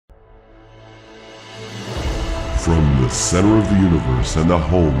From the center of the universe and the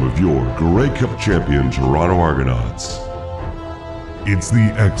home of your Grey Cup champion Toronto Argonauts, it's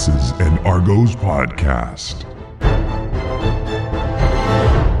the X's and Argos podcast.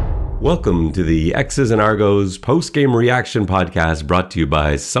 Welcome to the X's and Argos post-game reaction podcast brought to you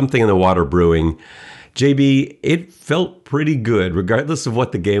by Something in the Water Brewing. JB, it felt pretty good regardless of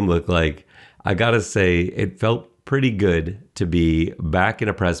what the game looked like. I gotta say, it felt pretty good to be back in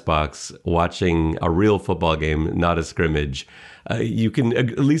a press box watching a real football game, not a scrimmage. You can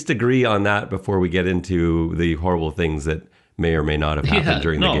at least agree on that before we get into the horrible things that may or may not have happened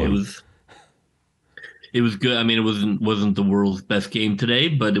during the game. It was good. I mean, it wasn't the world's best game today,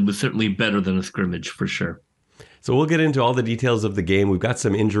 but it was certainly better than a scrimmage for sure. So we'll get into all the details of the game. We've got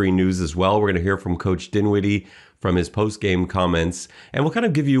some injury news as well. We're going to hear from Coach Dinwiddie from his post-game comments, and we'll kind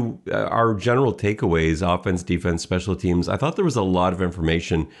of give you our general takeaways, offense, defense, special teams. I thought there was a lot of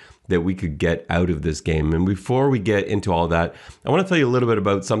information that we could get out of this game. And before we get into all that, I want to tell you a little bit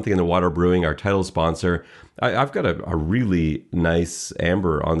about Something in the Water Brewing, our title sponsor. I've got a really nice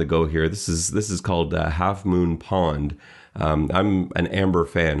amber on the go here. This is called Half Moon Pond. I'm an amber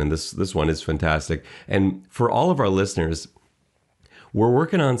fan, and this one is fantastic. And for all of our listeners, we're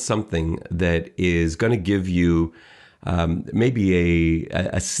working on something that is going to give you maybe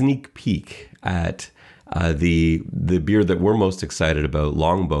a sneak peek at the beer that we're most excited about,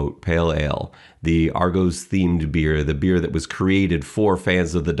 Longboat Pale Ale, the Argos themed beer, the beer that was created for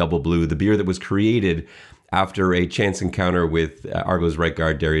fans of the Double Blue, the beer that was created after a chance encounter with Argos right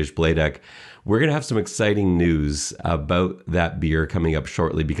guard Dariusz Bladek. We're going to have some exciting news about that beer coming up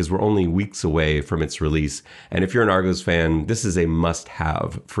shortly because we're only weeks away from its release. And if you're an Argos fan, this is a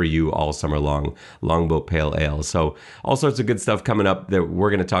must-have for you all summer long, Longboat Pale Ale. So all sorts of good stuff coming up that we're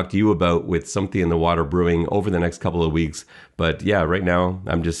going to talk to you about with Something in the Water Brewing over the next couple of weeks. But yeah, right now,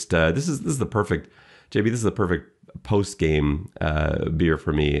 I'm just, this is the perfect, JB, this is the perfect post-game beer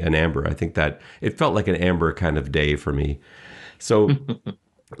for me, an amber. I think that it felt like an amber kind of day for me. So...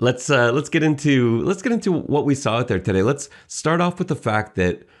 Let's get into what we saw out there today. Let's start off with the fact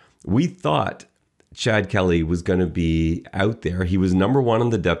that we thought Chad Kelly was going to be out there. He was number one on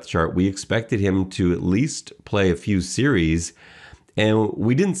the depth chart. We expected him to at least play a few series, and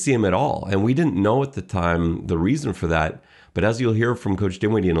we didn't see him at all. And we didn't know at the time the reason for that. But as you'll hear from Coach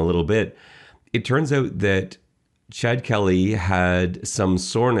Dinwiddie in a little bit, it turns out that Chad Kelly had some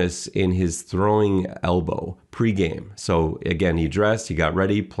soreness in his throwing elbow pregame. So again, he dressed, he got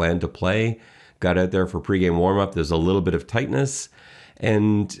ready, planned to play, got out there for pregame warmup. There's a little bit of tightness,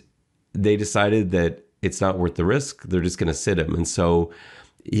 and they decided that it's not worth the risk. They're just going to sit him. And so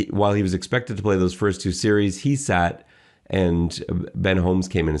while he was expected to play those first two series, he sat, and Ben Holmes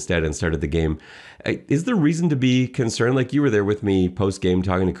came in instead and started the game. Is there reason to be concerned? Like, you were there with me post-game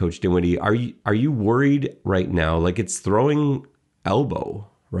talking to Coach Dinwiddie. Are you worried right now? Like, it's throwing elbow,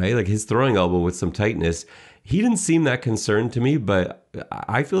 right? Like his throwing elbow with some tightness. He didn't seem that concerned to me, but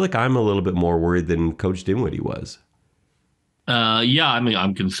I feel like I'm a little bit more worried than Coach Dinwiddie was. Yeah, I mean,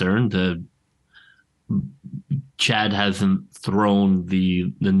 I'm concerned. Chad hasn't thrown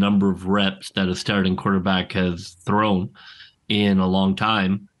the number of reps that a starting quarterback has thrown in a long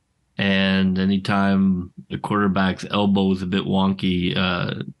time. And anytime the quarterback's elbow is a bit wonky,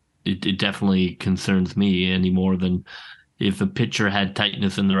 it definitely concerns me any more than if a pitcher had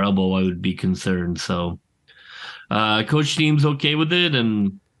tightness in their elbow, I would be concerned. So coach team's okay with it,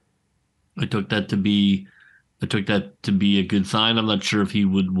 and I took that to be a good sign. I'm not sure if he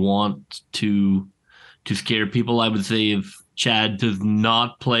would want to scare people. I would say if Chad does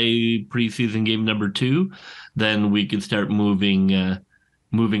not play preseason game number 2, then we could start moving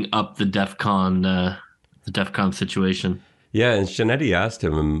up the DEFCON situation. Yeah, and Shanetti asked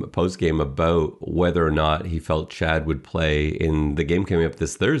him post-game about whether or not he felt Chad would play in the game coming up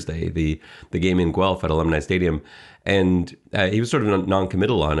this Thursday, the game in Guelph at Alumni Stadium. And he was sort of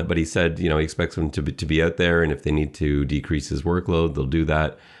non-committal on it, but he said, he expects him to be out there, and if they need to decrease his workload, they'll do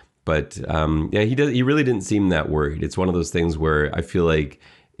that. But he really didn't seem that worried. It's one of those things where I feel like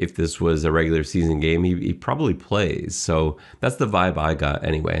if this was a regular season game, he probably plays. So that's the vibe I got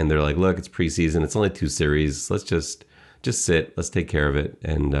anyway. And they're like, look, it's preseason. It's only 2 series. Let's just sit. Let's take care of it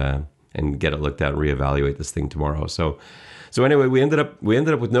and get it looked at and reevaluate this thing tomorrow. So anyway, we ended up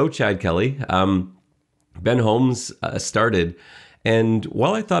with no Chad Kelly. Ben Holmes started. And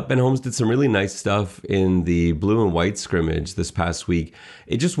while I thought Ben Holmes did some really nice stuff in the blue and white scrimmage this past week,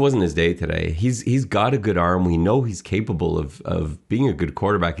 it just wasn't his day today. He's got a good arm. We know he's capable of being a good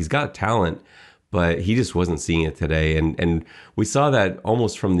quarterback. He's got talent, but he just wasn't seeing it today. And we saw that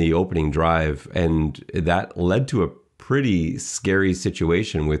almost from the opening drive, and that led to a pretty scary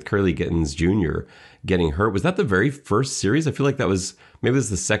situation with Kurleigh Gittens Jr. getting hurt. Was that the very first series? I feel like maybe it was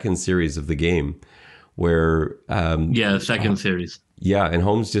the second series of the game where second series. Yeah, and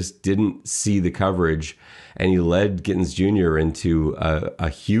Holmes just didn't see the coverage, and he led Gittens Jr. into a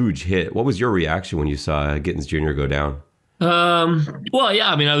huge hit. What was your reaction when you saw Gittens Jr. go down? Well,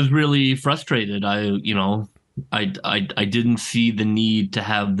 yeah, I mean, I was really frustrated. I didn't see the need to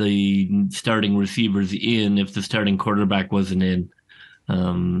have the starting receivers in if the starting quarterback wasn't in.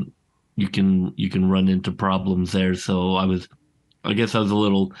 You can run into problems there. So I guess I was a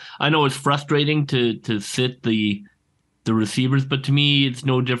little. I know it's frustrating to sit the receivers, but to me, it's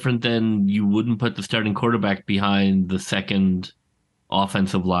no different than you wouldn't put the starting quarterback behind the second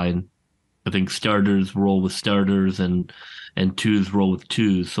offensive line. I think starters roll with starters and twos roll with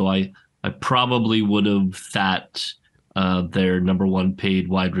twos. So I probably would have sat their number one paid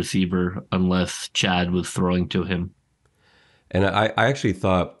wide receiver unless Chad was throwing to him. And I actually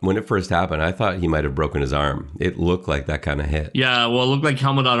thought when it first happened, I thought he might have broken his arm. It looked like that kind of hit. Yeah, well, it looked like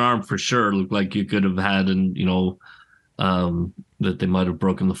helmet on arm for sure. It looked like you could have had that they might have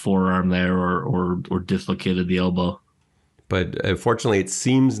broken the forearm there or dislocated the elbow. But fortunately, it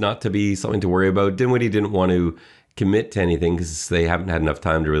seems not to be something to worry about. Dinwiddie didn't want to commit to anything because they haven't had enough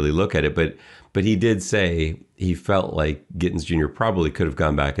time to really look at it. But he did say he felt like Gittens Jr. probably could have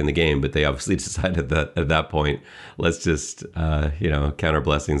gone back in the game, but they obviously decided that at that point, let's just count our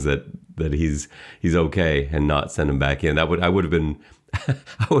blessings that he's okay and not send him back in. I would have been I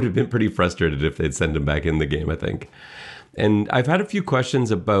would have been pretty frustrated if they'd sent him back in the game, I think. And I've had a few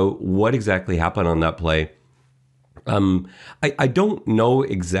questions about what exactly happened on that play. I don't know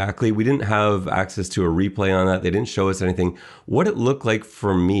exactly. We didn't have access to a replay on that. They didn't show us anything. What it looked like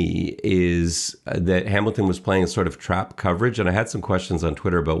for me is that Hamilton was playing a sort of trap coverage, and I had some questions on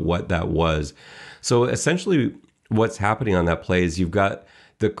Twitter about what that was. So essentially what's happening on that play is you've got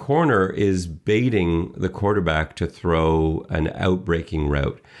the corner is baiting the quarterback to throw an outbreaking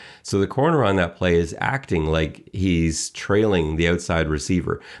route. So the corner on that play is acting like he's trailing the outside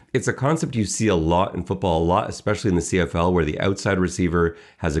receiver. It's a concept you see a lot in football, especially in the CFL, where the outside receiver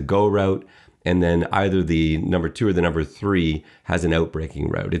has a go route, and then either the number 2 or the number 3 has an outbreaking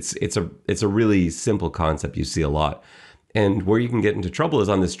route. It's a really simple concept you see a lot. And where you can get into trouble is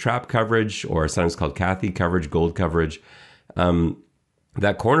on this trap coverage, or sometimes called Kathy coverage, gold coverage.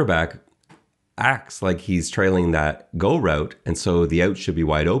 That cornerback acts like he's trailing that go route, and so the out should be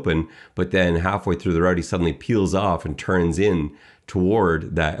wide open, but then halfway through the route he suddenly peels off and turns in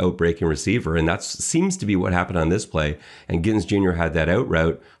toward that outbreaking receiver, and that seems to be what happened on this play. And Gittens Jr. had that out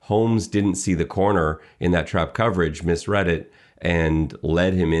route. Holmes didn't see the corner in that trap coverage, misread it, and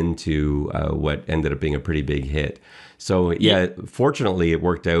led him into what ended up being a pretty big hit. So, fortunately it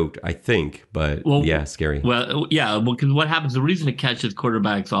worked out, I think, but scary. Well, yeah, because what happens, the reason it catches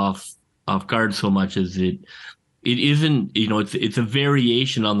quarterbacks off guard so much is it isn't, it's a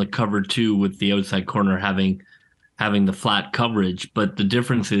variation on the cover 2 with the outside corner having the flat coverage. But the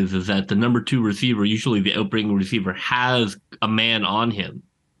difference is that the number 2 receiver, usually the outbreaking receiver, has a man on him.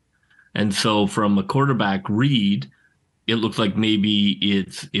 And so from a quarterback read, it looks like maybe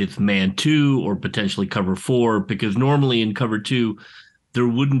it's man 2 or potentially cover 4, because normally in cover 2, there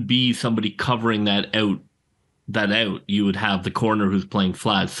wouldn't be somebody covering that out. You would have the corner who's playing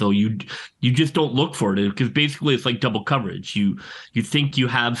flat. So you just don't look for it, because basically it's like double coverage. You think you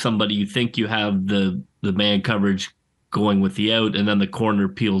have somebody, you think you have the man coverage going with the out, and then the corner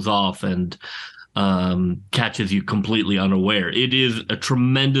peels off and catches you completely unaware. It is a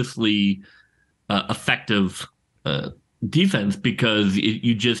tremendously effective defense, because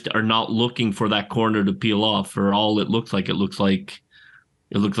you just are not looking for that corner to peel off. For all it looks like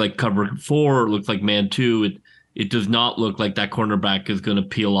cover 4, it looks like man 2. It does not look like that cornerback is going to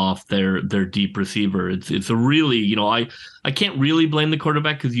peel off their deep receiver. It's a really, I can't really blame the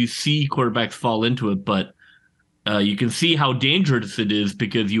quarterback, because you see quarterbacks fall into it, but you can see how dangerous it is,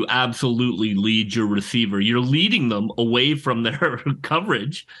 because you absolutely lead your receiver. You're leading them away from their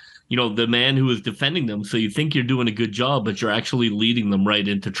coverage, the man who is defending them. So you think you're doing a good job, but you're actually leading them right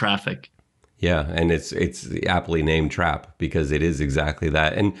into traffic. Yeah, and it's aptly named trap, because it is exactly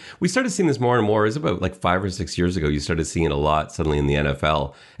that. And we started seeing this more and more. It was about like 5 or 6 years ago. You started seeing it a lot suddenly in the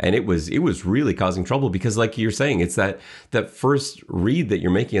NFL, and it was really causing trouble, because like you're saying, it's that first read that you're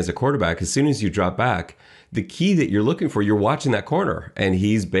making as a quarterback. As soon as you drop back, the key that you're looking for, you're watching that corner, and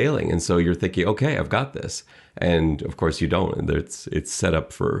he's bailing, and so you're thinking, okay, I've got this, and of course you don't. And it's set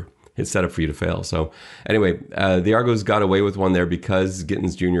up for you to fail. So anyway, the Argos got away with one there because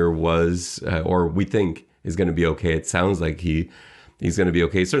Gittens Jr. was, or we think is going to be okay. It sounds like he he's going to be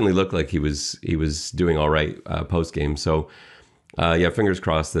okay. He certainly looked like he was doing all right post game. So fingers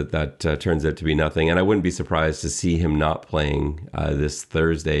crossed that turns out to be nothing. And I wouldn't be surprised to see him not playing this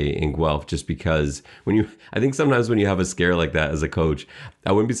Thursday in Guelph, just because I think sometimes when you have a scare like that as a coach,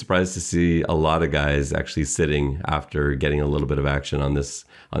 I wouldn't be surprised to see a lot of guys actually sitting after getting a little bit of action on this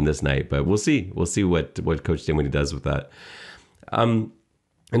night. But we'll see what Coach Dinwiddie does with that.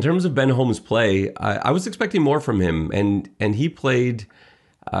 In terms of Ben Holmes' play, I was expecting more from him, and he played.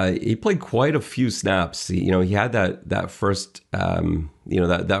 He played quite a few snaps. He had that first,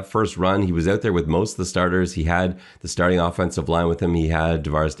 that first run. He was out there with most of the starters. He had the starting offensive line with him. He had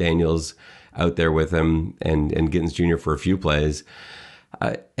Tavares Daniels out there with him, and Gittens Jr. for a few plays,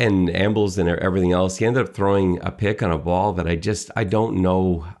 and Ambles and everything else. He ended up throwing a pick on a ball that I don't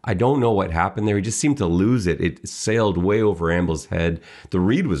know what happened there. He just seemed to lose it. It sailed way over Ambles' head. The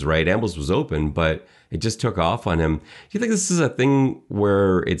read was right. Ambles was open, but it just took off on him. Do you think this is a thing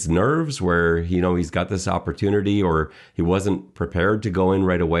where it's nerves, where he's got this opportunity, or he wasn't prepared to go in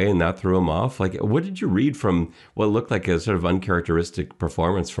right away and that threw him off? Like, what did you read from what looked like a sort of uncharacteristic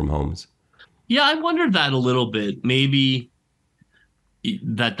performance from Holmes? Yeah, I wondered that a little bit. Maybe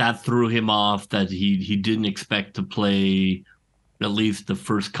that threw him off, that he didn't expect to play at least the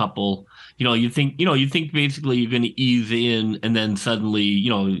first couple. You think basically you're going to ease in, and then suddenly,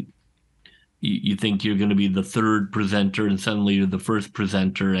 you think you're going to be the third presenter, and suddenly you're the first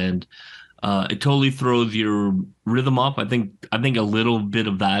presenter, and it totally throws your rhythm off. I think a little bit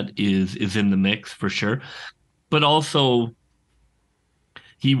of that is in the mix for sure, but also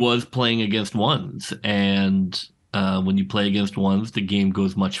he was playing against ones, and when you play against ones, the game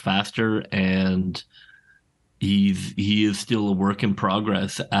goes much faster, and he is still a work in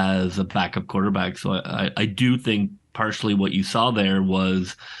progress as a backup quarterback. So I do think partially what you saw there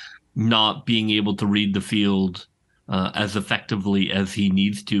was not being able to read the field as effectively as he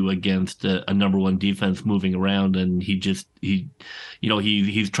needs to against a number one defense moving around, and he's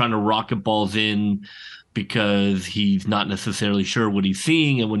trying to rocket balls in because he's not necessarily sure what he's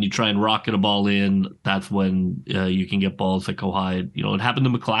seeing, and when you try and rocket a ball in, that's when you can get balls that go high. It happened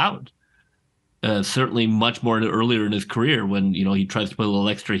to McLeod. Certainly much more earlier in his career, when he tries to put a little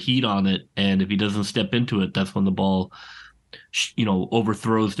extra heat on it, and if he doesn't step into it, that's when the ball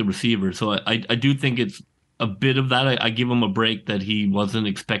overthrows the receiver. So I do think it's a bit of that. I give him a break that he wasn't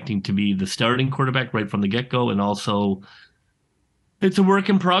expecting to be the starting quarterback right from the get-go, and also it's a work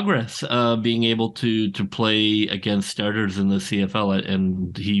in progress, being able to play against starters in the CFL,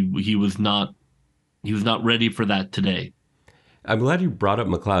 and he was not ready for that today. I'm glad you brought up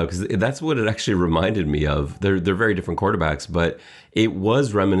McLeod, because that's what it actually reminded me of. They're very different quarterbacks, but it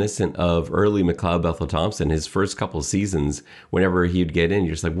was reminiscent of early McLeod Bethel Thompson. His first couple of seasons, whenever he'd get in,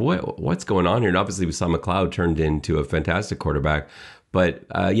 you're just like, what's going on here? And obviously we saw McLeod turned into a fantastic quarterback. But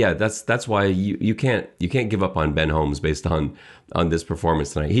that's why you can't give up on Ben Holmes based on this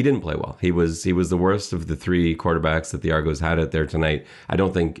performance tonight. He didn't play well. He was the worst of the three quarterbacks that the Argos had out there tonight. I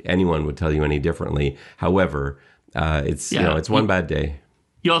don't think anyone would tell you any differently. However, it's one bad day.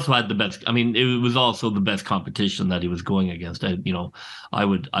 He also had the best. I mean, it was also the best competition that he was going against. I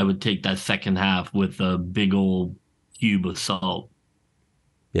would take that second half with a big old cube of salt.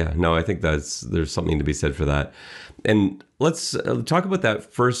 Yeah, no, I think there's something to be said for that. And let's talk about that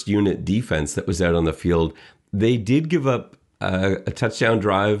first unit defense that was out on the field. They did give up a touchdown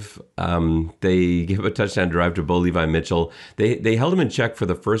drive. They gave a touchdown drive to Bo Levi Mitchell. They held him in check for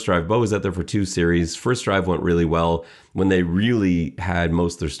the first drive. Bo was out there for 2 series. First drive went really well when they really had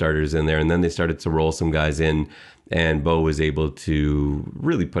most of their starters in there, and then they started to roll some guys in, and Bo was able to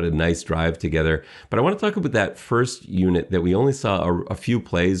really put a nice drive together. But I want to talk about that first unit that we only saw a few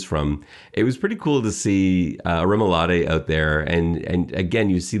plays from. It was pretty cool to see Remolade out there, and again,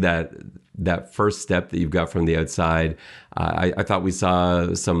 you see that first step that you've got from the outside. I thought we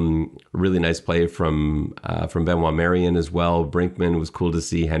saw some really nice play from Benoit Marion as well. Brinkman was cool to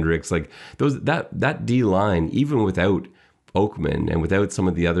see. Hendricks, like that D line, even without Oakman and without some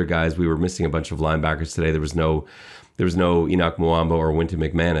of the other guys, we were missing a bunch of linebackers today. There was no Enoch Muamba or Wynton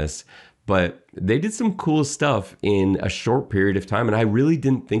McManus, but they did some cool stuff in a short period of time, and I really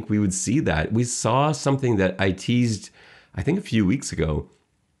didn't think we would see that. We saw something that I teased, I think, a few weeks ago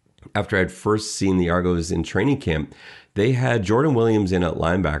after I'd first seen the Argos in training camp. They had Jordan Williams in at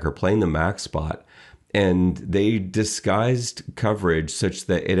linebacker playing the max spot, and they disguised coverage such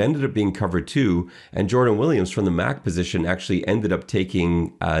that it ended up being cover 2, and Jordan Williams from the Mac position actually ended up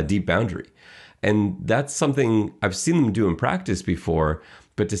taking deep boundary. And that's something I've seen them do in practice before,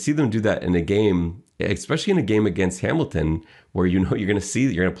 But to see them do that in a game, especially in a game against Hamilton, where you're going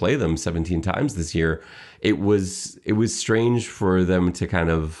to play them 17 times this year, it was strange for them to kind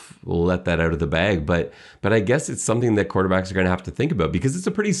of let that out of the bag. But I guess it's something that quarterbacks are going to have to think about, because it's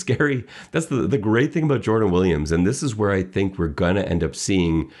a pretty scary. That's the great thing about Jordan Williams, and this is where I think we're going to end up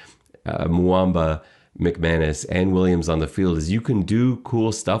seeing Muamba, McManus, and Williams on the field, is you can do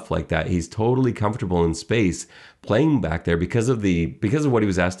cool stuff like that. He's totally comfortable in space playing back there because of what he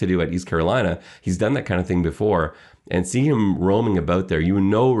was asked to do at East Carolina. He's done that kind of thing before, and see him roaming about there.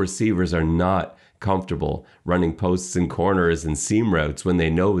 Receivers are not comfortable running posts and corners and seam routes when they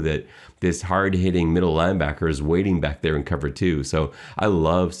know that this hard-hitting middle linebacker is waiting back there in cover 2. So I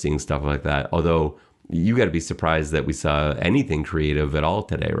love seeing stuff like that. Although you got to be surprised that we saw anything creative at all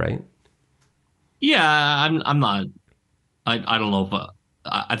today, right? Yeah, I'm not. I don't know if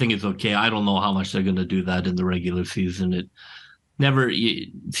I think it's okay. I don't know how much they're going to do that in the regular season. It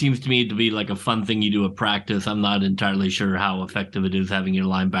seems to me to be like a fun thing you do at practice. I'm not entirely sure how effective it is having your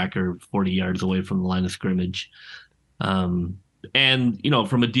linebacker 40 yards away from the line of scrimmage. And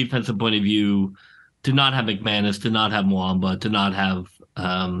from a defensive point of view, to not have McManus, to not have Muamba, to not have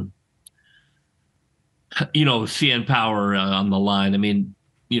CN Power on the line. I mean,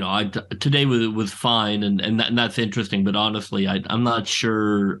 today was fine, and that's interesting. But honestly, I'm not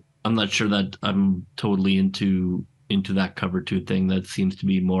sure. I'm not sure that I'm totally into that cover 2 thing. That seems to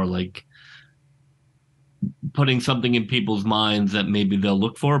be more like putting something in people's minds that maybe they'll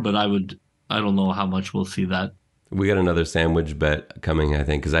look for. But I don't know how much we'll see that. We got another sandwich bet coming, I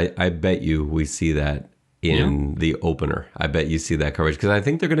think, because I bet you we see that in the opener. I bet you see that coverage, because I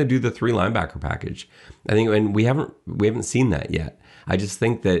think they're going to do the 3 linebacker package. I think, and we haven't seen that yet. I just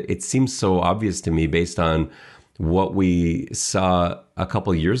think that it seems so obvious to me based on what we saw a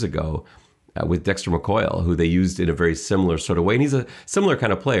couple years ago with Dexter McCoyle, who they used in a very similar sort of way. And he's a similar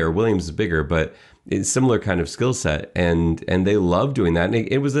kind of player. Williams is bigger, but it's similar kind of skill set. And they love doing that. And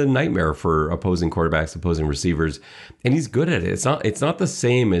it was a nightmare for opposing quarterbacks, opposing receivers. And he's good at it. It's not the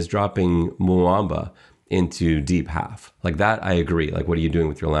same as dropping Muamba into deep half. Like that, I agree. Like, what are you doing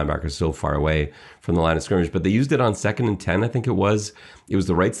with your linebacker so far away from the line of scrimmage? But they used it on 2nd and 10, I think it was. It was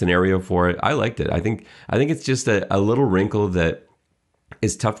the right scenario for it. I liked it. I think it's just a little wrinkle that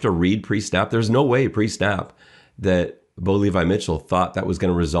is tough to read pre-snap. There's no way pre-snap that Bo Levi Mitchell thought that was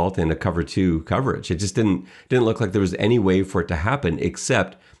going to result in a cover 2 coverage. It just didn't look like there was any way for it to happen,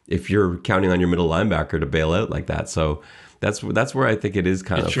 except if you're counting on your middle linebacker to bail out like that. So that's where I think it is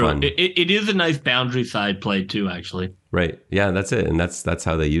kind of fun. It is a nice boundary side play too, actually. Right. Yeah, that's it. And that's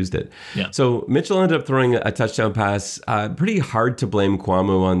how they used it. Yeah. So Mitchell ended up throwing a touchdown pass. Pretty hard to blame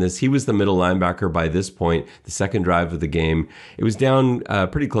Kwamu on this. He was the middle linebacker by this point, the second drive of the game. It was down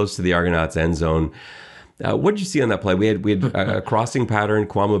pretty close to the Argonauts' end zone. What did you see on that play? We had a crossing pattern.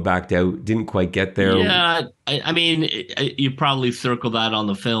 Kwamu backed out, didn't quite get there. Yeah, I mean, you probably circle that on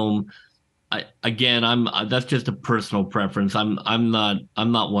the film. That's just a personal preference. I'm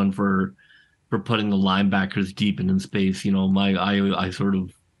not one for putting the linebackers deep and in space. I sort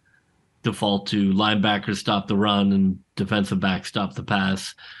of default to linebackers stop the run and defensive backs stop the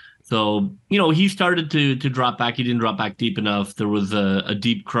pass. So, he started to drop back. He didn't drop back deep enough. There was a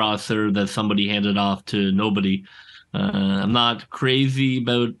deep crosser that somebody handed off to nobody. I'm not crazy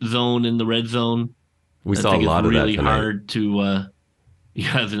about zone in the red zone. We saw a lot of that tonight. It's really hard to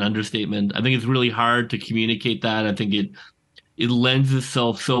as an understatement. I think it's really hard to communicate that. I think it lends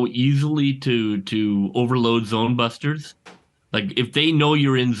itself so easily to overload zone busters. Like, if they know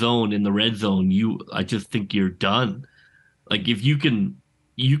you're in zone in the red zone, I just think you're done. Like, if you can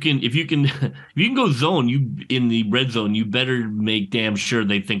go zone, you in the red zone, you better make damn sure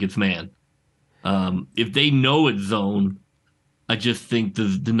they think it's man. If they know it's zone, I just think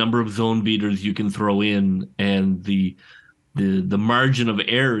the number of zone beaters you can throw in and the margin of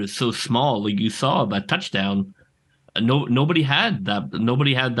error is so small. Like you saw that touchdown, nobody had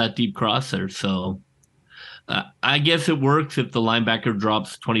that deep crosser. So I guess it works if the linebacker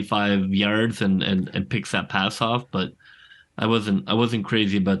drops 25 yards and picks that pass off. But I wasn't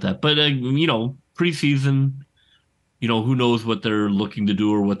crazy about that. But preseason, who knows what they're looking to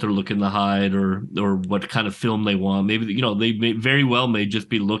do or what they're looking to hide or what kind of film they want. Maybe they very well may just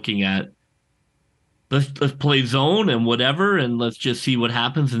be looking at, let's play zone and whatever, and let's just see what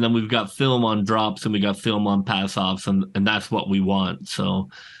happens. And then we've got film on drops and we got film on pass offs, and that's what we want. So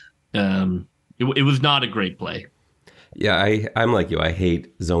it was not a great play. Yeah, I'm like you. I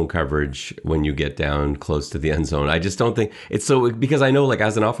hate zone coverage when you get down close to the end zone. I just don't think it's so, because I know, like,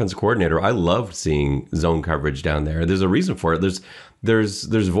 as an offensive coordinator, I love seeing zone coverage down there. There's a reason for it. There's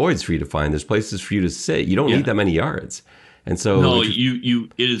voids for you to find. There's places for you to sit. You don't need that many yards. And so No,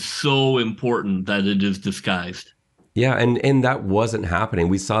 it is so important that it is disguised. yeah, and that wasn't happening.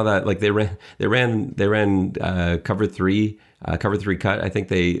 We saw that like they ran cover three cut. I think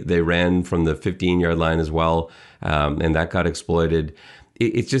they ran from the 15-yard line as well, and that got exploited.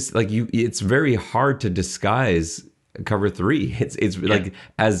 It's just like it's very hard to disguise cover three. It's like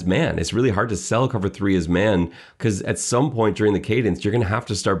as man, it's really hard to sell cover three as man because at some point during the cadence, you're going to have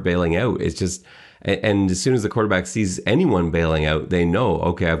to start bailing out. It's just. And as soon as the quarterback sees anyone bailing out, they know,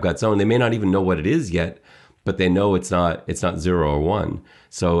 okay, I've got zone. They may not even know what it is yet, but they know it's not 0 or 1.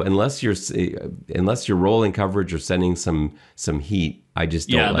 So unless you're rolling coverage or sending some heat, I just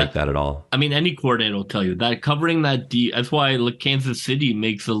don't like that at all. I mean, any coordinator will tell you that covering that deep. That's why Kansas City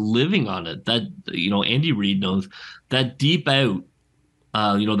makes a living on it. That Andy Reid knows that deep out.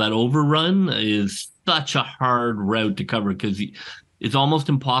 That overrun is such a hard route to cover because it's almost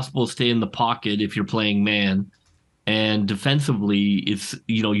impossible to stay in the pocket if you're playing man. And defensively, it's,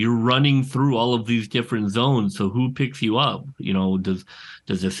 you're running through all of these different zones. So who picks you up? Does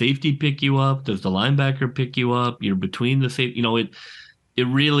the safety pick you up? Does the linebacker pick you up? You're between the safety. It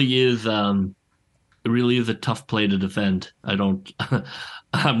really is a tough play to defend.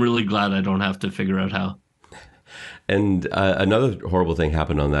 I'm really glad I don't have to figure out how. And another horrible thing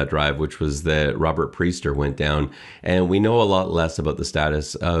happened on that drive, which was that Robert Priester went down. And we know a lot less about the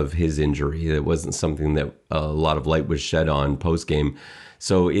status of his injury. It wasn't something that a lot of light was shed on post-game.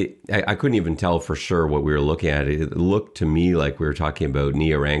 So I couldn't even tell for sure what we were looking at. It looked to me like we were talking about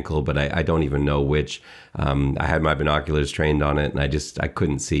knee or ankle, but I don't even know which. I had my binoculars trained on it, and I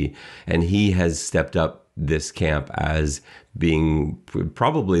couldn't see. And he has stepped up this camp as being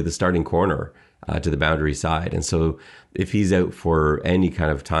probably the starting corner to the boundary side. And so if he's out for any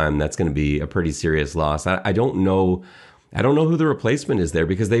kind of time, that's going to be a pretty serious loss. I don't know who the replacement is there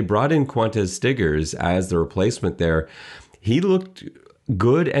because they brought in Quantez Stiggers as the replacement there. He looked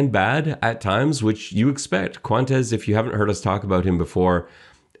good and bad at times, which you expect. Quantez, if you haven't heard us talk about him before,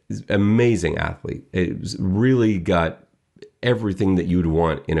 is an amazing athlete. It's really got everything that you'd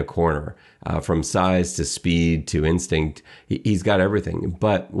want in a corner, from size to speed to instinct. He's got everything.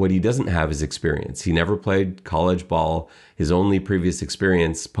 But what he doesn't have is experience. He never played college ball. His only previous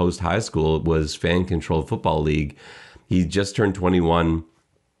experience post high school was fan controlled football league. He just turned 21.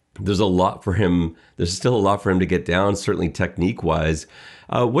 There's a lot for him. There's still a lot for him to get down, certainly technique wise.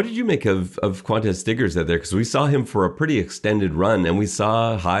 What did you make of Quantez Stiggers out there? Because we saw him for a pretty extended run, and we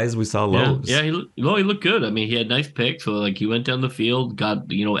saw highs, we saw lows. Yeah, he looked good. I mean, he had nice picks. So he went down the field, got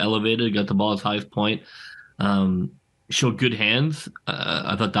elevated, got the ball as highest point. Showed good hands.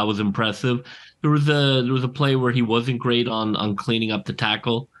 I thought that was impressive. There was a play where he wasn't great on cleaning up the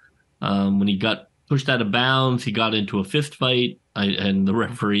tackle. When he got pushed out of bounds, he got into a fist fight, and the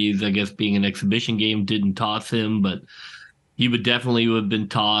referees, I guess, being an exhibition game, didn't toss him, but he would definitely have been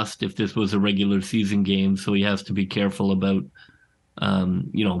tossed if this was a regular season game. So he has to be careful about,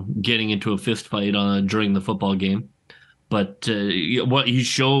 getting into a fist fight during the football game. But what he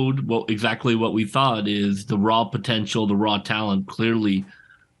showed, exactly what we thought, is the raw potential, the raw talent. Clearly,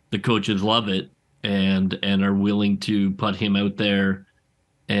 the coaches love it and are willing to put him out there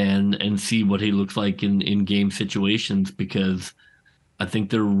and see what he looks like in game situations, because I think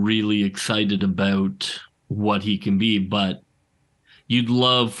they're really excited about what he can be. But you'd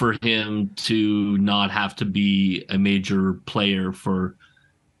love for him to not have to be a major player for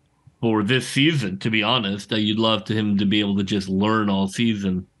this season, to be honest. You'd love him to be able to just learn all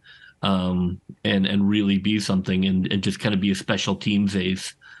season, and really be something and just kind of be a special teams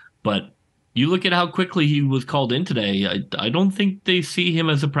ace. But you look at how quickly he was called in today. I don't think they see him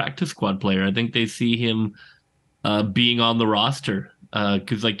as a practice squad player. I think they see him being on the roster,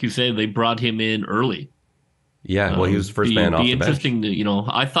 because, like you say, they brought him in early. Yeah, well, he was the first man off the bench. It'd be interesting to,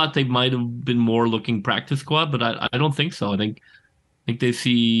 I thought they might have been more looking practice squad, but I don't think so. I think they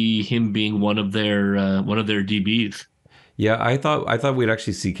see him being one of their DBs. Yeah, I thought we'd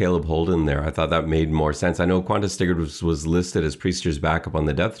actually see Caleb Holden there. I thought that made more sense. I know Quantez Stiggers was listed as Priester's backup on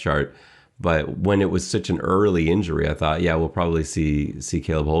the depth chart, but when it was such an early injury, I thought, yeah, we'll probably see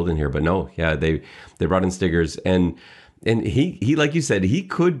Caleb Holden here. But no, yeah, they brought in Stiggers, and he like you said, he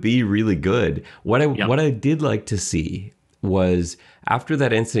could be really good. What I did like to see was, after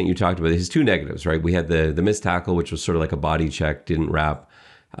that incident you talked about, his two negatives, right? We had the missed tackle, which was sort of like a body check, didn't wrap.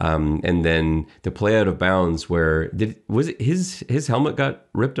 And then the play out of bounds where his helmet got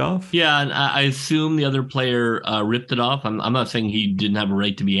ripped off? Yeah, and I assume the other player ripped it off. I'm not saying he didn't have a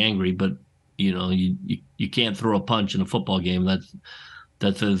right to be angry, but you can't throw a punch in a football game.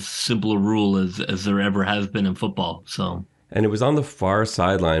 That's as simple a rule as there ever has been in football. So, And it was on the far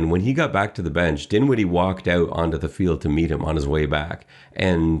sideline. When he got back to the bench, Dinwiddie walked out onto the field to meet him on his way back.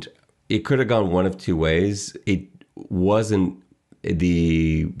 And it could have gone one of two ways. It wasn't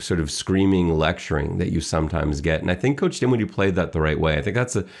the sort of screaming lecturing that you sometimes get. And I think Coach Dinwiddie played that the right way. I think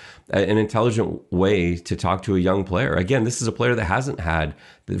that's an intelligent way to talk to a young player. Again, this is a player that hasn't had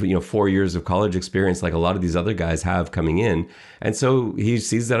 4 years of college experience like a lot of these other guys have coming in. And so he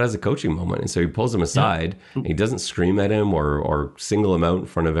sees that as a coaching moment. And so he pulls him aside. And he doesn't scream at him or single him out in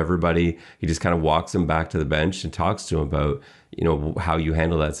front of everybody. He just kind of walks him back to the bench and talks to him about how you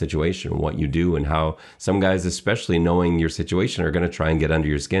handle that situation, what you do, and how some guys, especially knowing your situation, are going to try and get under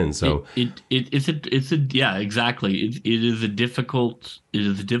your skin. So exactly. It is a difficult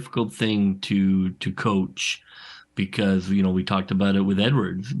thing to coach, because we talked about it with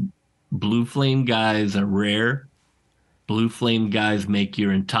Edwards. Blue flame guys are rare. Blue flame guys make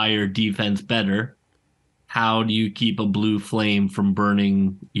your entire defense better. How do you keep a blue flame from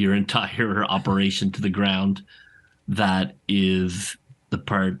burning your entire operation to the ground? That is the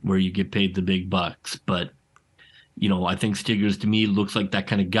part where you get paid the big bucks. But, I think Stiggers, to me, looks like that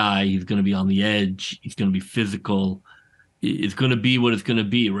kind of guy. He's going to be on the edge. He's going to be physical. It's going to be what it's going to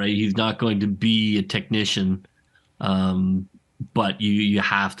be, right? He's not going to be a technician. But you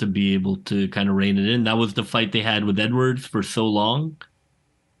have to be able to kind of rein it in. That was the fight they had with Edwards for so long.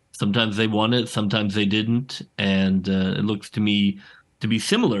 Sometimes they won it, sometimes they didn't. And it looks to me to be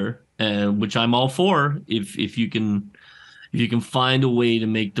similar, which I'm all for. If you can find a way to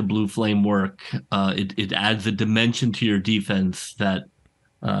make the blue flame work, it adds a dimension to your defense that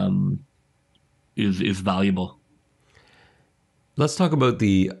is valuable. Let's talk about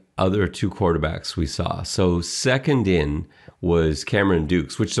the other two quarterbacks we saw. So second in was Cameron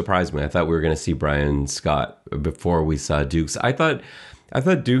Dukes, which surprised me. I thought we were going to see Bryan Scott before we saw Dukes. I thought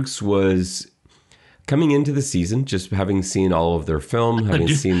Dukes was coming into the season, just having seen all of their film, having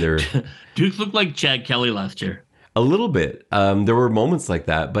seen their... Dukes looked like Chad Kelly last year. A little bit. There were moments like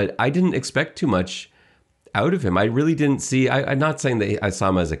that, but I didn't expect too much out of him. I really didn't see... I'm not saying that I saw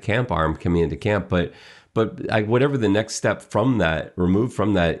him as a camp arm coming into camp, but whatever the next step from that, removed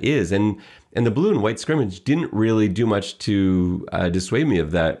from that is, and the blue and white scrimmage didn't really do much to dissuade me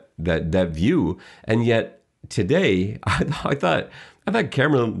of that view. And yet today, I thought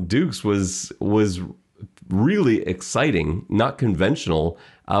Cameron Dukes was really exciting, not conventional.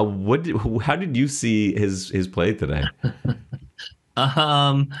 How did you see his play today?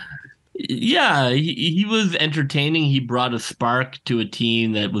 Yeah, he was entertaining. He brought a spark to a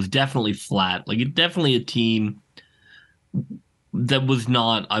team that was definitely flat. Definitely a team that was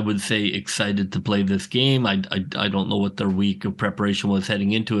not, I would say, excited to play this game. I don't know what their week of preparation was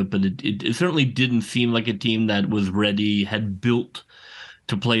heading into it, but it certainly didn't seem like a team that was ready, had built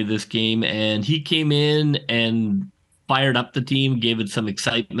to play this game. And he came in and fired up the team, gave it some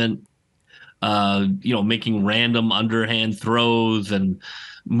excitement, making random underhand throws and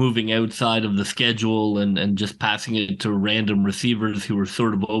moving outside of the schedule and just passing it to random receivers who were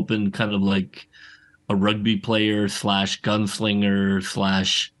sort of open, kind of like a rugby player / gunslinger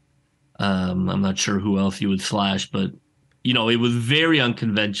 / I'm not sure who else you would slash, but it was very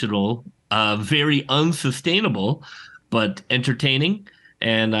unconventional, very unsustainable, but entertaining.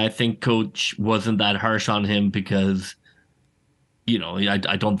 And I think Coach wasn't that harsh on him because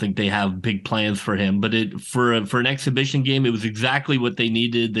I don't think they have big plans for him, but for an exhibition game, it was exactly what they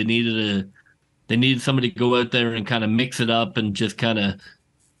needed. They needed somebody to go out there and kind of mix it up and just kind of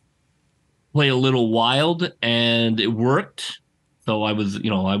play a little wild, and it worked. So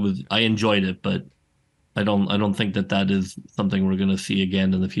I enjoyed it, but I don't think that is something we're going to see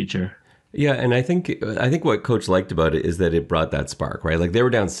again in the future. Yeah, and I think what Coach liked about it is that it brought that spark, right? Like they were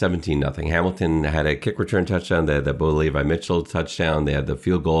down 17-0. Hamilton had a kick return touchdown. They had the Bo Levi Mitchell touchdown. They had the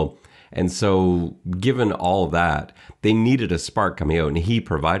field goal. And so given all that, they needed a spark coming out, and he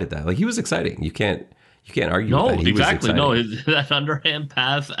provided that. Like he was exciting. You can't argue with that. He exactly. That underhand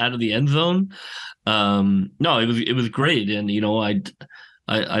pass out of the end zone. It was great. And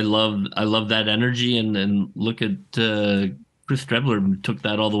I love that energy, and look at Chris Strebler took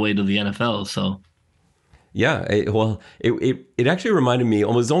that all the way to the NFL. So, yeah, it actually reminded me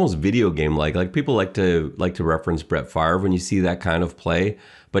almost video game like people like to reference Brett Favre when you see that kind of play,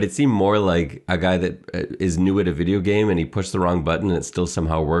 but it seemed more like a guy that is new at a video game and he pushed the wrong button and it still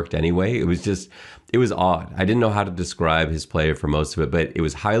somehow worked anyway. It was odd. I didn't know how to describe his play for most of it, but it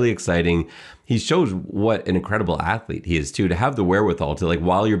was highly exciting. He shows what an incredible athlete he is too, to have the wherewithal to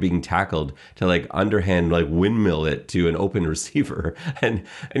while you're being tackled to underhand windmill it to an open receiver. And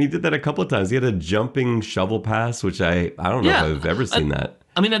he did that a couple of times. He had a jumping shovel pass, which I don't know if I've ever seen that.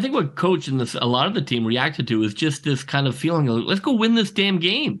 I mean, I think what coach and a lot of the team reacted to is just this kind of feeling of, let's go win this damn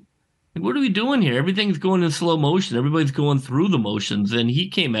game. Like, what are we doing here? Everything's going in slow motion. Everybody's going through the motions. And he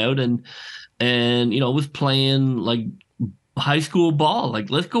came out and was playing like high school ball. Like,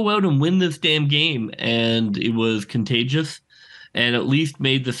 let's go out and win this damn game. And it was contagious and at least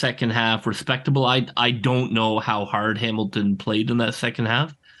made the second half respectable. I don't know how hard Hamilton played in that second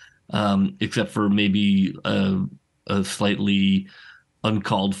half, except for maybe a slightly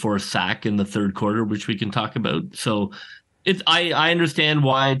uncalled for sack in the third quarter, which we can talk about. So I understand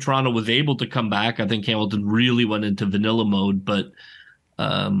why Toronto was able to come back. I think Hamilton really went into vanilla mode, but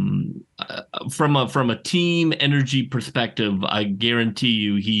from a team energy perspective, I guarantee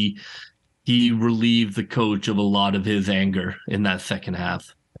you he relieved the coach of a lot of his anger in that second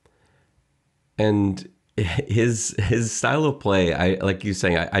half. And his style of play, I like you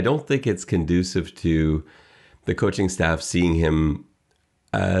saying, I don't think it's conducive to the coaching staff seeing him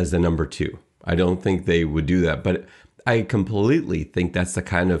as a number two. I don't think they would do that, but I completely think that's the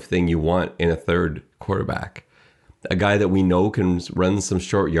kind of thing you want in a third quarterback. A guy that we know can run some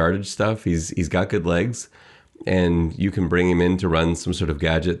short yardage stuff. He's got good legs, and you can bring him in to run some sort of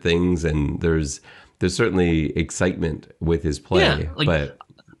gadget things. And there's certainly excitement with his play. Yeah, but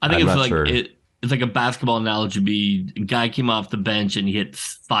I think it's like a basketball analogy. A guy came off the bench and he hit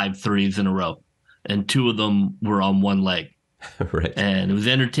 5 threes in a row, and 2 of them were on one leg. Right. And it was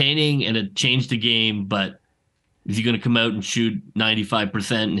entertaining and it changed the game, but is he going to come out and shoot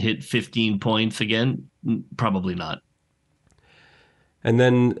 95% and hit 15 points again? Probably not. And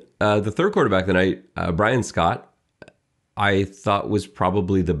then the third quarterback of the night, Bryan Scott, I thought was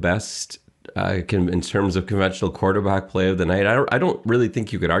probably the best in terms of conventional quarterback play of the night. I don't really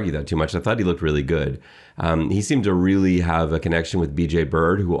think you could argue that too much. I thought he looked really good. He seemed to really have a connection with BJ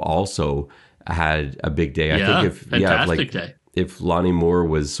Bird, who also had a big day. Yeah, I think fantastic day. If Lonnie Moore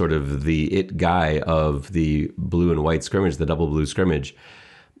was sort of the it guy of the blue and white scrimmage, the double blue scrimmage,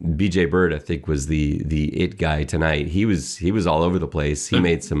 BJ Bird, I think, was the it guy tonight. He was all over the place. He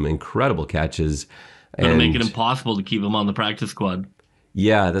made some incredible catches. Going to make it impossible to keep him on the practice squad.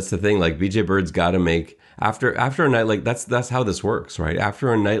 Yeah, that's the thing. Like, BJ Bird's got to make after a night like that's how this works, right?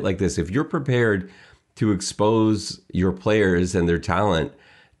 After a night like this, if you're prepared to expose your players and their talent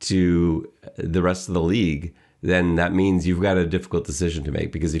to the rest of the league, then that means you've got a difficult decision to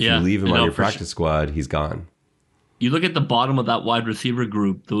make, because if you leave him on your practice squad, he's gone. You look at the bottom of that wide receiver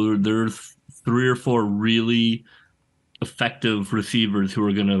group, there's 3 or 4 really effective receivers who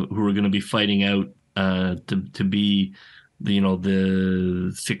are gonna be fighting out to be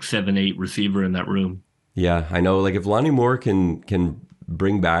the 6, 7, 8 receiver in that room. Yeah, I know. Like, if Lonnie Moore can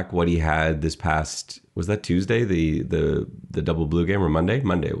bring back what he had this past, was that Tuesday, the double blue game, or Monday?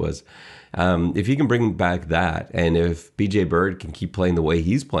 Monday it was. If he can bring back that, and if BJ Bird can keep playing the way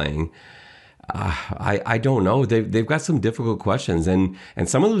he's playing, I don't know. They've got some difficult questions, and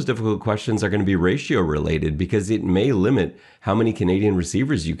some of those difficult questions are going to be ratio related, because it may limit how many Canadian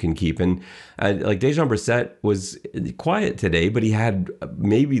receivers you can keep. And like Dejan Brissett was quiet today, but he had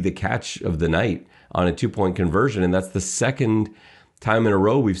maybe the catch of the night on a 2-point conversion, and that's the second time in a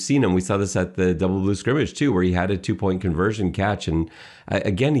row we've seen him. We saw this at the double blue scrimmage too, where he had a 2-point conversion catch. And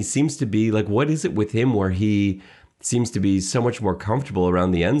again, he seems to be like, what is it with him where he seems to be so much more comfortable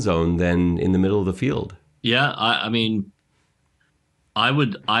around the end zone than in the middle of the field? Yeah, I mean, I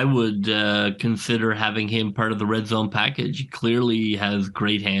would consider having him part of the red zone package. He clearly has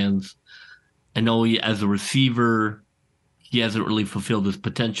great hands. I know as a receiver, he hasn't really fulfilled his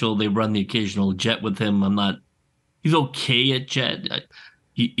potential. They run the occasional jet with him. He's okay at jet.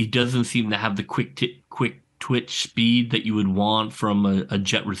 He doesn't seem to have the quick twitch speed that you would want from a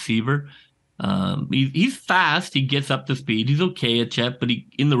jet receiver. He's fast. He gets up to speed. He's okay at jet, but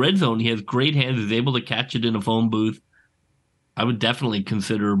in the red zone, he has great hands. He's able to catch it in a phone booth. I would definitely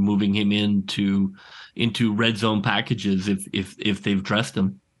consider moving him into red zone packages if they've dressed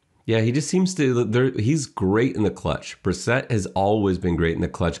him. Yeah, he just seems to. He's great in the clutch. Brissett has always been great in the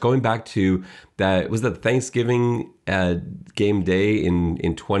clutch. Going back to that Thanksgiving game day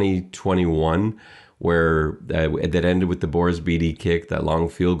in 2021, where that ended with the Boris Beatty kick, that long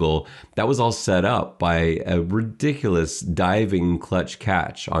field goal. That was all set up by a ridiculous diving clutch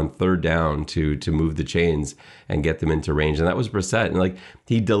catch on third down to move the chains and get them into range. And that was Brissett. And like,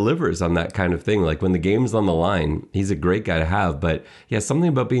 he delivers on that kind of thing. Like, when the game's on the line, he's a great guy to have. But yeah, something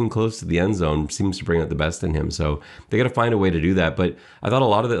about being close to the end zone seems to bring out the best in him. So they got to find a way to do that. But I thought a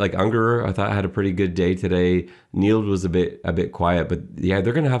lot of it, like Ungerer, I thought had a pretty good day today. Neal was a bit quiet, but yeah,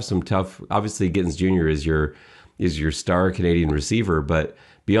 they're going to have some tough. Obviously, Gittens Jr. is your star Canadian receiver, but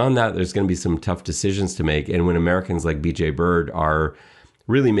beyond that, there's going to be some tough decisions to make. And when Americans like BJ Bird are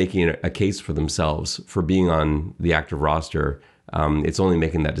really making a case for themselves for being on the active roster. It's only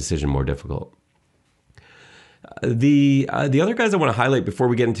making that decision more difficult. The other guys I want to highlight before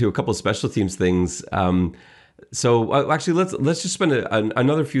we get into a couple of special teams things. Actually, let's just spend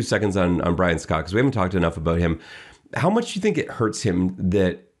another few seconds on Bryan Scott, because we haven't talked enough about him. How much do you think it hurts him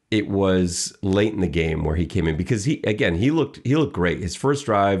that it was late in the game where he came in? Because he looked great. His first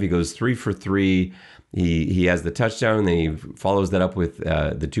drive, he goes 3 for 3. He has the touchdown, and then he follows that up with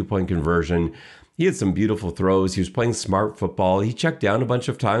the 2-point conversion. He had some beautiful throws. He was playing smart football. He checked down a bunch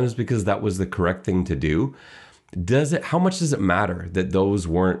of times because that was the correct thing to do. How much does it matter that those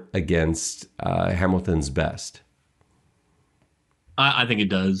weren't against Hamilton's best? I think it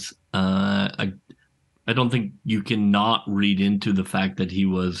does. I don't think you can not read into the fact that he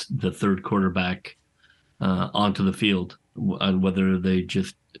was the third quarterback onto the field, and whether they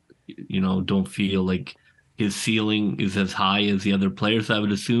just don't feel like his ceiling is as high as the other players. I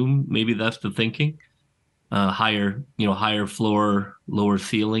would assume maybe that's the thinking. Higher floor, lower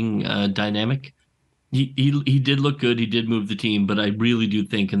ceiling dynamic. He did look good. He did move the team, but I really do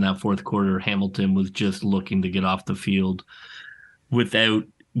think in that fourth quarter, Hamilton was just looking to get off the field without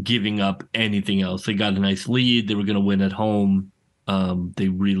giving up anything else. They got a nice lead. They were going to win at home. They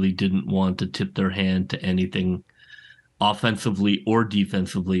really didn't want to tip their hand to anything offensively or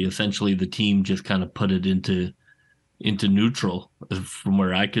defensively. Essentially, the team just kind of put it into neutral from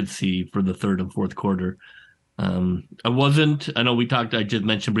where I could see for the third and fourth quarter. I know I just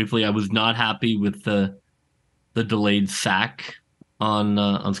mentioned briefly, I was not happy with the delayed sack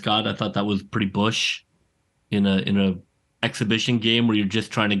on Scott. I thought that was pretty Bush in a exhibition game where you're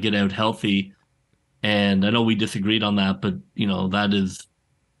just trying to get out healthy. And I know we disagreed on that, but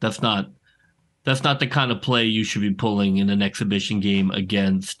that's not the kind of play you should be pulling in an exhibition game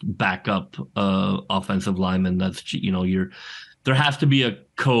against backup offensive linemen. There has to be a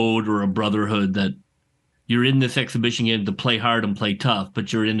code or a brotherhood that you're in this exhibition game to play hard and play tough,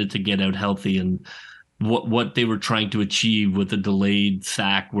 but you're in it to get out healthy. And what they were trying to achieve with a delayed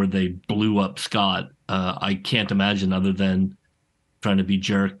sack where they blew up Scott, I can't imagine other than trying to be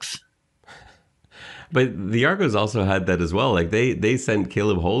jerks. But the Argos also had that as well. Like they sent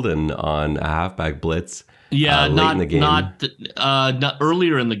Caleb Holden on a halfback blitz. Yeah, late in the game. Not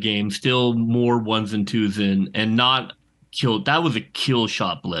earlier in the game. Still more ones and twos in, and not kill. That was a kill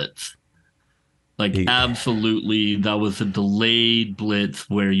shot blitz. Absolutely, that was a delayed blitz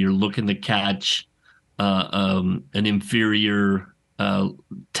where you're looking to catch an inferior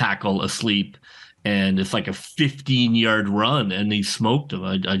tackle asleep, and it's like a 15-yard run, and they smoked him.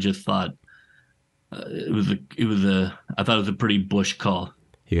 I just thought I thought it was a pretty Bush call.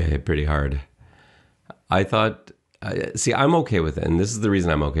 He got hit pretty hard. I thought, I'm okay with it, and this is the reason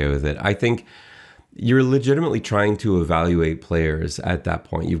I'm okay with it. I think you're legitimately trying to evaluate players at that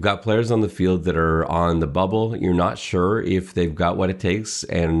point. You've got players on the field that are on the bubble. You're not sure if they've got what it takes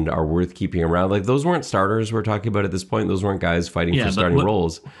and are worth keeping around. Like, those weren't starters we're talking about at this point. Those weren't guys fighting for starting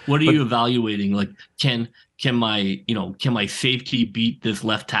roles. What are you evaluating? Like, can my safety beat this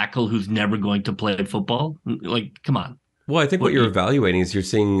left tackle who's never going to play football? Like, come on. Well, I think what you're evaluating is you're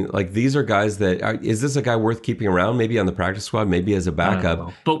seeing, like, these are guys that is this a guy worth keeping around? Maybe on the practice squad, maybe as a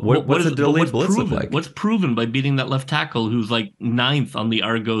backup. But what's the delayed blitz look like? What's proven by beating that left tackle who's like 9th on the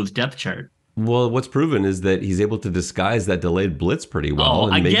Argos depth chart? Well, what's proven is that he's able to disguise that delayed blitz pretty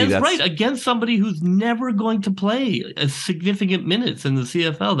well. Against somebody who's never going to play a significant minutes in the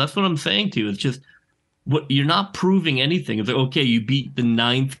CFL. That's what I'm saying to you. It's just you're not proving anything. It's like, okay, you beat the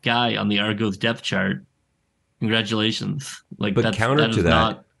 9th guy on the Argos depth chart. Congratulations. But counter to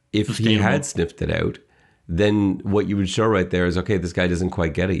that, if he had sniffed it out, then what you would show right there is, okay, this guy doesn't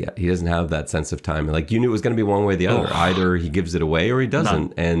quite get it yet. He doesn't have that sense of time. Like, you knew it was going to be one way or the other. Either he gives it away or he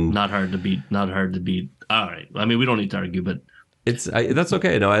doesn't. Not hard to beat. All right. I mean, we don't need to argue, but that's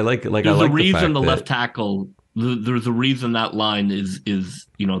okay. No, I like. There's a reason the left tackle. There's a reason that line is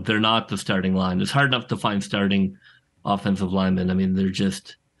they're not the starting line. It's hard enough to find starting offensive linemen. I mean, they're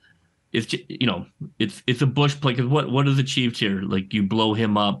just. It's just, it's a Bush play, because what is achieved here? Like, you blow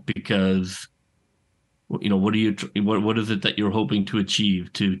him up because what is it that you're hoping to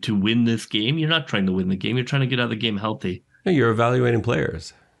achieve to win this game? You're not trying to win the game. You're trying to get out of the game healthy. No, you're evaluating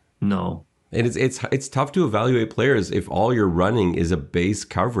players. No, and it's tough to evaluate players if all you're running is a base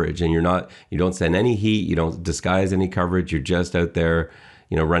coverage and you don't send any heat, you don't disguise any coverage. You're just out there.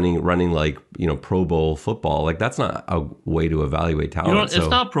 Running like, Pro Bowl football. Like, that's not a way to evaluate talent. It's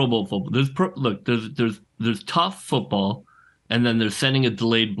not Pro Bowl football. There's tough football, and then there's sending a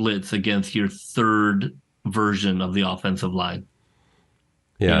delayed blitz against your third version of the offensive line.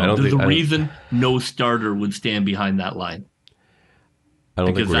 Yeah, there's a reason no starter would stand behind that line. I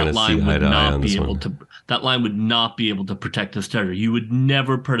don't think we're going to see eye to eye on this one. That line would not be able to protect a starter. You would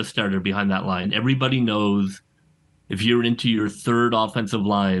never put a starter behind that line. Everybody knows if you're into your third offensive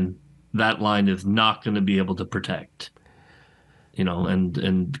line, that line is not going to be able to protect.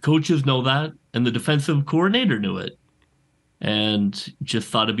 And coaches know that, and the defensive coordinator knew it, and just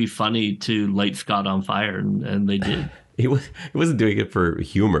thought it'd be funny to light Scott on fire, and they did. He wasn't doing it for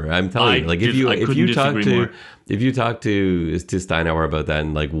humor. I'm telling you, like if you talk to Steinauer about that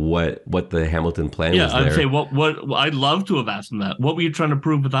and like what the Hamilton plan was there. I'd say what I'd love to have asked him that. What were you trying to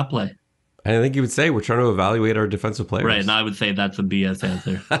prove with that play? I think he would say we're trying to evaluate our defensive players. Right, and I would say that's a BS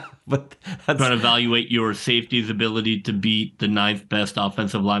answer. But that's trying to evaluate your safety's ability to beat the 9th best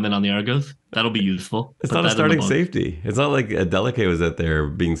offensive lineman on the Argos. That'll be useful. It's not a starting safety. It's not like Adeleke was out there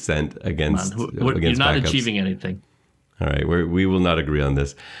being sent against you're not backups. Achieving anything. All right, we will not agree on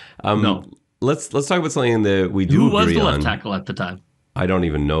this. No. Let's talk about something that we do agree on. Who was the left tackle at the time? I don't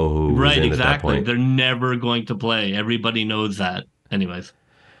even know who was in at that point. They're never going to play. Everybody knows that. Anyways.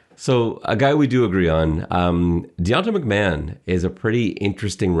 So a guy we do agree on, Deonta McMahon is a pretty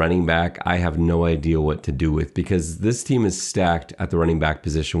interesting running back. I have no idea what to do with because this team is stacked at the running back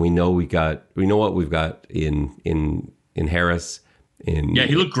position. We know what we've got in Harris.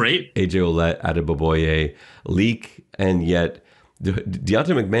 He looked great. AJ Ouellette, Adeboboye, Leak, and yet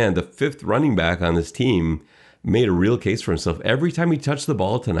Deonta McMahon, the 5th running back on this team, made a real case for himself. Every time he touched the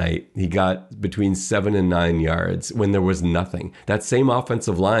ball tonight, he got between 7 and 9 yards when there was nothing. That same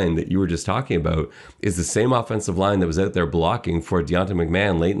offensive line that you were just talking about is the same offensive line that was out there blocking for Deonta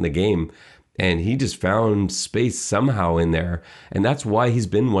McMahon late in the game. And he just found space somehow in there. And that's why he's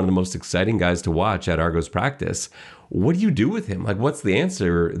been one of the most exciting guys to watch at Argos practice. What do you do with him? Like, what's the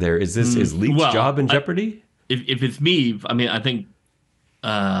answer there? Is Leak's job in jeopardy? If it's me, I mean, I think,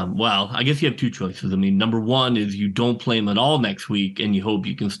 I guess you have 2 choices. I mean, number one is you don't play him at all next week and you hope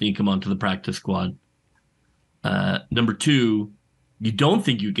you can sneak him onto the practice squad. Number 2, you don't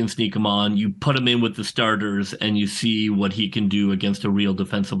think you can sneak him on. You put him in with the starters and you see what he can do against a real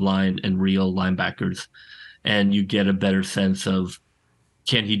defensive line and real linebackers. And you get a better sense of,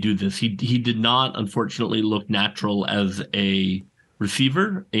 can he do this? He did not, unfortunately, look natural as a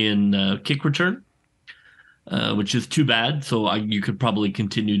receiver in kick return, which is too bad. So you could probably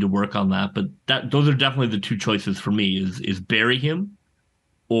continue to work on that. But those are definitely the 2 choices for me: is bury him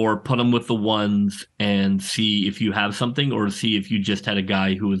or put him with the ones and see if you have something, or see if you just had a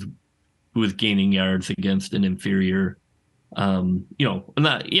guy who was gaining yards against an inferior,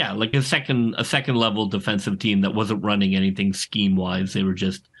 like a second level defensive team that wasn't running anything scheme wise. They're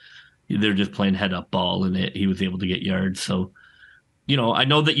just playing head up ball, and he was able to get yards. So, I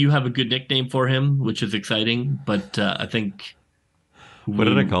know that you have a good nickname for him, which is exciting, but I think. What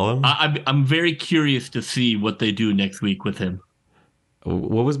did I call him? I'm very curious to see what they do next week with him.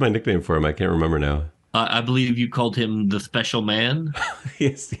 What was my nickname for him? I can't remember now. I believe you called him the Special Man.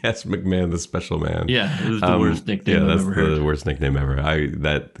 yes, McMahon, the Special Man. Yeah, it was the worst nickname I've ever heard. That's the worst nickname ever.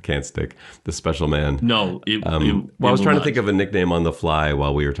 That can't stick. The Special Man. No. I was trying to think of a nickname on the fly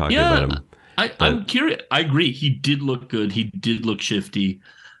while we were talking about him. I'm curious. I agree. He did look good. He did look shifty.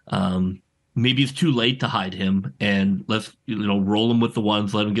 Maybe it's too late to hide him, and let's roll him with the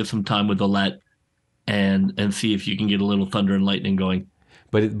ones. Let him get some time with Ouellette, and see if you can get a little thunder and lightning going.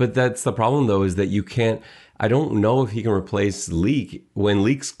 But that's the problem, though, is that you can't. I don't know if he can replace Leak when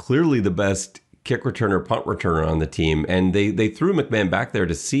Leak's clearly the best kick returner, punt returner on the team, and they threw McMahon back there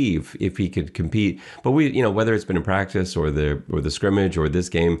to see if he could compete. But whether it's been in practice or the scrimmage or this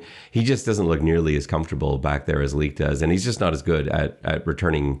game, he just doesn't look nearly as comfortable back there as Leak does, and he's just not as good at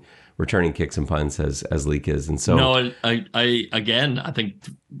returning kicks and punts as Leak is. And so I think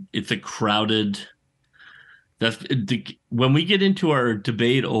it's a crowded. When we get into our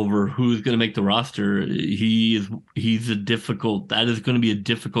debate over who's going to make the roster, he's a difficult. That is going to be a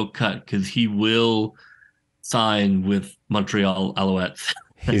difficult cut because he will sign with Montreal Alouettes.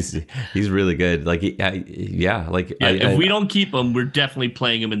 he's really good. If we don't keep him, we're definitely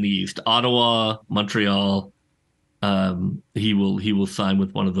playing him in the East. Ottawa, Montreal. He will sign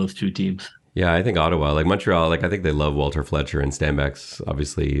with one of those 2 teams. Yeah, I think Ottawa, like Montreal, I think they love Walter Fletcher, and Stanback's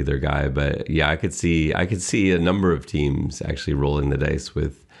obviously their guy. But yeah, I could see a number of teams actually rolling the dice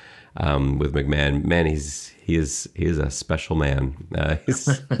with McMahon. Man, he is a special man.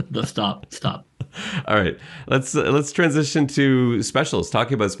 Stop. All right, let's transition to specials.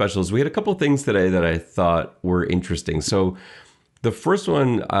 Talking about specials, we had a couple things today that I thought were interesting. So the first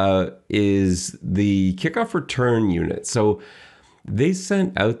one is the kickoff return unit. So they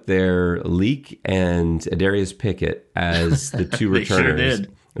sent out their Leak and Adarius Pickett as the 2 returners. They sure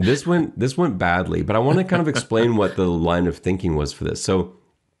did. This went badly, but I want to kind of explain what the line of thinking was for this. So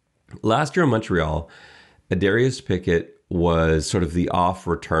last year in Montreal, Adarius Pickett was sort of the off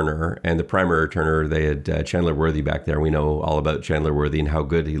returner, and the primary returner, they had Chandler Worthy back there. We know all about Chandler Worthy and how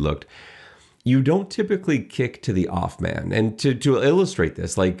good he looked. You don't typically kick to the off man. And to illustrate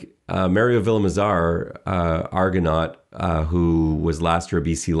this, like Mario Villamazar, Argonaut, who was last year a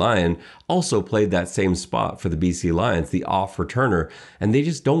BC Lion, also played that same spot for the BC Lions, the off returner. And they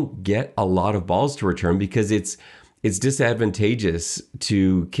just don't get a lot of balls to return because it's disadvantageous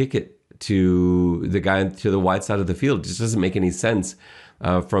to kick it to the guy to the wide side of the field. It just doesn't make any sense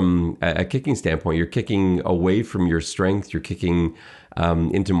from a kicking standpoint. You're kicking away from your strength. You're kicking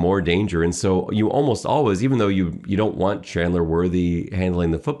into more danger. And so you almost always, even though you don't want Chandler Worthy handling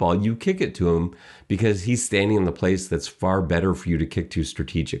the football, you kick it to him because he's standing in the place that's far better for you to kick to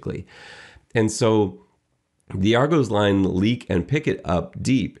strategically. And so the Argos line leak and Pickett up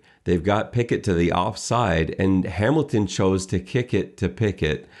deep. They've got Pickett to the offside, and Hamilton chose to kick it to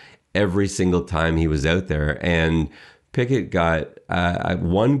Pickett every single time he was out there. And Pickett got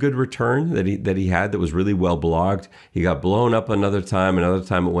one good return that he had that was really well blocked. He got blown up another time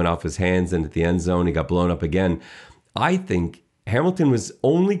it went off his hands into the end zone. He got blown up again. I think Hamilton was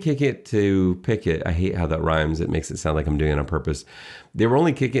only kicking it to Pickett. I hate how that rhymes. It makes it sound like I'm doing it on purpose. They were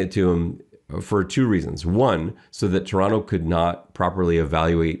only kicking it to him for two reasons. One, so that Toronto could not properly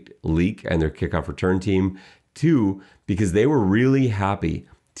evaluate Leak and their kickoff return team. Two, because they were really happy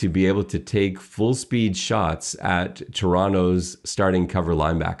to be able to take full speed shots at Toronto's starting cover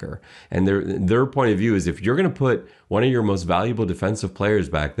linebacker. And their point of view is, if you're going to put one of your most valuable defensive players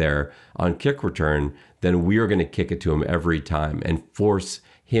back there on kick return, then we are going to kick it to him every time and force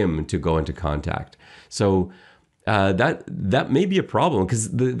him to go into contact. So that may be a problem,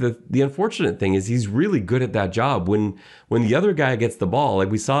 because the unfortunate thing is he's really good at that job. When the other guy gets the ball,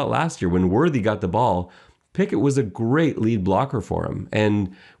 like we saw it last year when Worthy got the ball, Pickett was a great lead blocker for him.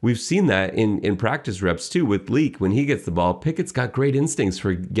 And we've seen that in practice reps too with Leak. When he gets the ball, Pickett's got great instincts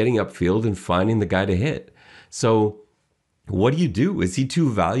for getting upfield and finding the guy to hit. So what do you do? Is he too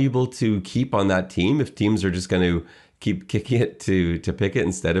valuable to keep on that team if teams are just going to keep kicking it to Pickett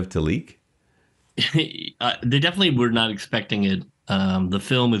instead of to Leak? They definitely were not expecting it. The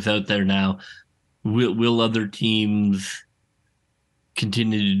film is out there now. Will other teams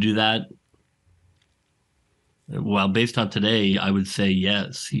continue to do that? Well, based on today, I would say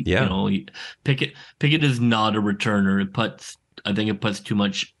yes. Pickett is not a returner. I think it puts too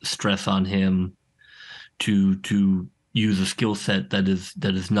much stress on him to use a skill set that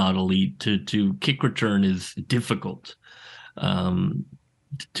is not elite. To kick return is difficult.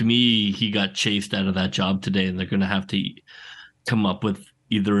 To me, he got chased out of that job today, and they're going to have to come up with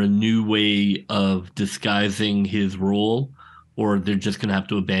either a new way of disguising his role, or they're just going to have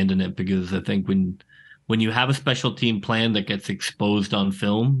to abandon it, because I think when you have a special team plan that gets exposed on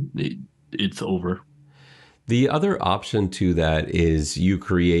film, it's over. The other option to that is you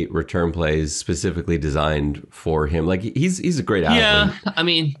create return plays specifically designed for him. Like he's a great athlete. Yeah, I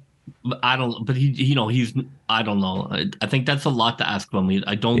mean, I don't. But I don't know. I think that's a lot to ask of him.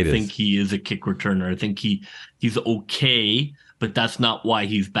 I don't think he is a kick returner. I think he's okay, but that's not why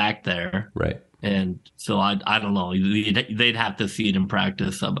he's back there. Right. And so I don't know. They'd have to see it in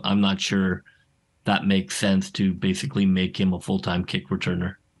practice. I'm not sure that makes sense to basically make him a full-time kick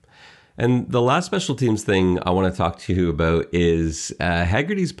returner. And the last special teams thing I want to talk to you about is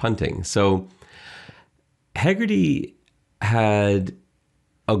Haggerty's punting. So Haggerty had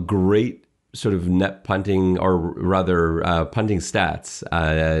a great sort of net punting, or rather punting stats.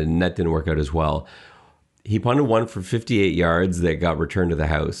 Net didn't work out as well. He punted one for 58 yards that got returned to the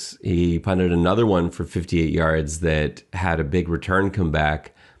house. He punted another one for 58 yards that had a big return come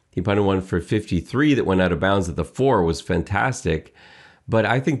back. He punted one for 53 that went out of bounds at the 4, was fantastic. But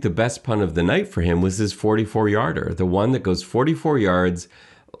I think the best punt of the night for him was his 44-yarder. The one that goes 44 yards,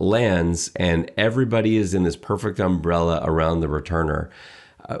 lands, and everybody is in this perfect umbrella around the returner.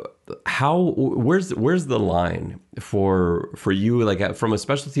 Where's the line for you, like from a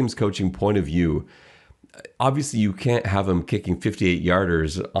special teams coaching point of view? Obviously, you can't have him kicking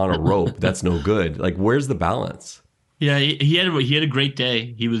 58-yarders on a rope. That's no good. Like, where's the balance? Yeah, he had a great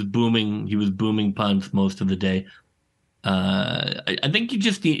day. He was booming punts most of the day. I think it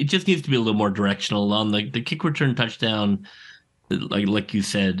just needs to be a little more directional on the kick return touchdown. Like you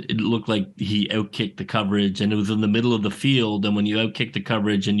said, it looked like he outkicked the coverage, and it was in the middle of the field. And when you outkick the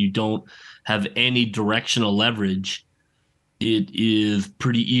coverage and you don't have any directional leverage, it is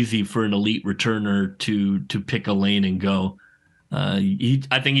pretty easy for an elite returner to pick a lane and go.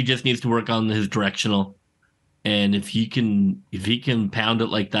 I think he just needs to work on his directional. And if he can pound it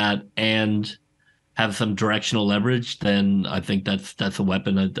like that and have some directional leverage, then I think that's a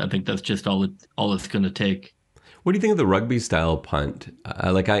weapon. I think that's just all it's going to take. What do you think of the rugby style punt?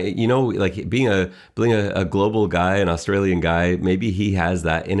 Like being a global guy, an Australian guy, maybe he has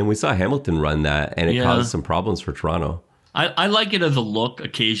that. And we saw Hamilton run that, and it caused some problems for Toronto. I like it as a look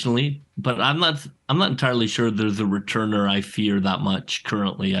occasionally, but I'm not entirely sure there's a returner I fear that much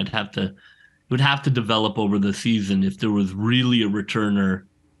currently. It would have to develop over the season if there was really a returner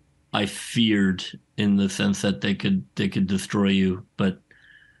I feared, in the sense that they could destroy you. But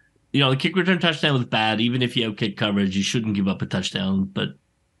the kick return touchdown was bad. Even if you have kick coverage, you shouldn't give up a touchdown. But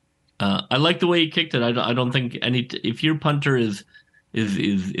I like the way he kicked it. I don't think if your punter is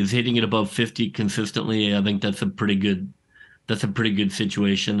hitting it above 50 consistently, I think that's a pretty good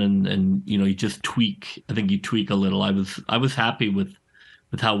situation. And you just tweak. I think you tweak a little. I was happy with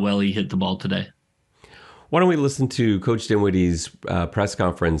how well he hit the ball today. Why don't we listen to Coach Dinwiddie's press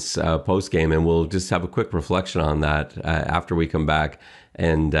conference post-game, and we'll just have a quick reflection on that after we come back,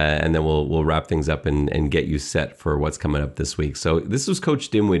 and then we'll wrap things up and get you set for what's coming up this week. So this was Coach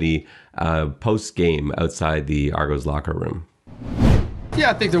Dinwiddie post-game outside the Argos locker room. Yeah,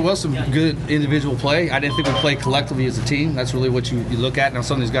 I think there was some good individual play. I didn't think we played collectively as a team. That's really what you look at. Now,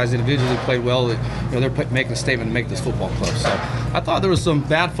 some of these guys individually played well. They're making a statement to make this football club. So I thought there was some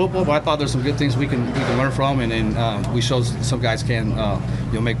bad football, but I thought there's some good things we can learn from, and we showed some guys can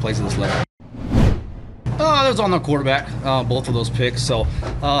make plays at this level. That was on the quarterback, both of those picks. So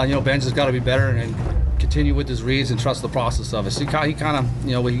Ben's has got to be better and continue with his reads and trust the process of it. So he kind of,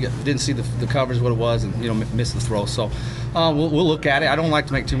 he didn't see the coverage, what it was, and missed the throw. So we'll look at it. I don't like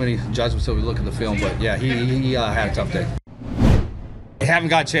to make too many judgments until we look at the film, but yeah, he had a tough day. They haven't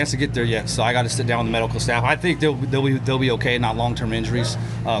got a chance to get there yet, so I got to sit down with the medical staff. I think they'll be okay, not long-term injuries.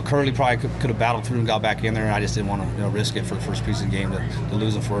 Kurleigh probably could have battled through and got back in there, and I just didn't want to risk it for the first preseason game to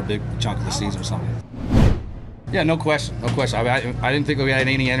lose him for a big chunk of the season or something. Yeah, no question. I didn't think we had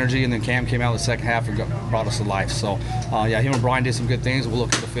any energy, and then Cam came out in the second half and brought us to life. So, him and Bryan did some good things. We'll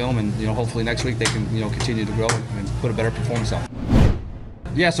look at the film, and hopefully next week they can continue to grow and put a better performance out.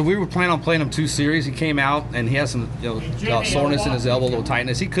 Yeah, so we were planning on playing him 2 series. He came out and he has some soreness in his elbow, a little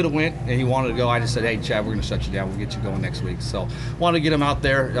tightness. He could have went and he wanted to go. I just said, hey, Chad, we're going to shut you down. We'll get you going next week. So wanted to get him out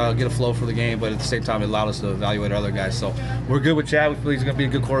there, get a flow for the game, but at the same time it allowed us to evaluate our other guys. So we're good with Chad. We feel he's going to be a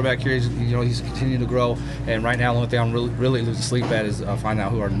good quarterback here. He's continuing to grow. And right now the only thing I'm really losing sleep at is finding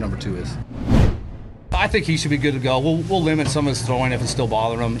out who our number 2 is. I think he should be good to go. We'll limit some of his throwing if it's still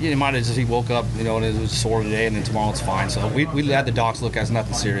bothering him. He might have just he woke up, and it was sore today, and then tomorrow it's fine. So we had the docs look at it as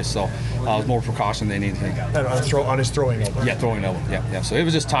nothing serious. So it was more precaution than anything. And on his throwing elbow. Yeah, throwing elbow. Yeah. So it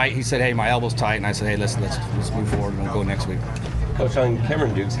was just tight. He said, "Hey, my elbow's tight," and I said, "Hey, let's move forward and we'll go next week." Coach, on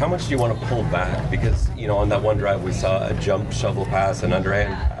Cameron Dukes, how much do you want to pull back? Because on that one drive we saw a jump shovel pass, an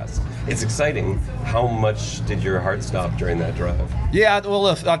underhand pass. It's exciting. How much did your heart stop during that drive? Yeah, well,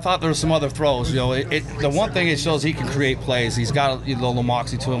 I thought there were some other throws. The one thing it shows he can create plays. He's got a little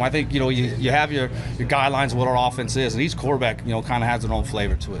moxie to him. I think you have your guidelines of what our offense is, and each quarterback kind of has their own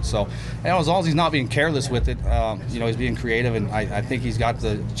flavor to it. So as long as he's not being careless with it, he's being creative, and I think he's got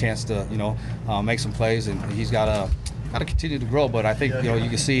the chance to make some plays, and he's got to continue to grow. But I think you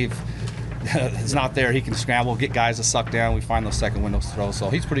can see if it's not there, he can scramble, get guys to suck down. We find those second windows to throw.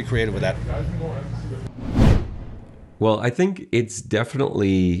 So he's pretty creative with that. Well, I think it's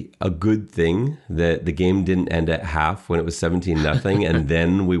definitely a good thing that the game didn't end at half when it was 17-0, and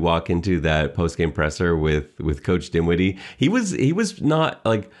then we walk into that post-game presser with Coach Dinwiddie. He was not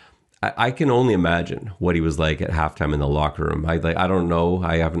like, I can only imagine what he was like at halftime in the locker room. I don't know.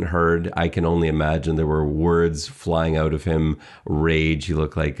 I haven't heard. I can only imagine there were words flying out of him, rage. He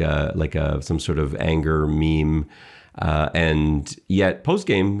looked like some sort of anger meme, and yet post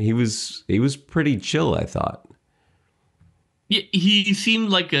game he was pretty chill, I thought. Yeah, he seemed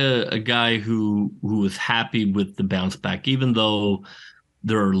like a guy who was happy with the bounce back, even though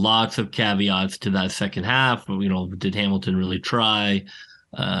there are lots of caveats to that second half. Did Hamilton really try?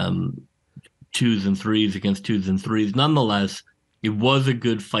 2s and 3s against 2s and 3s. Nonetheless, it was a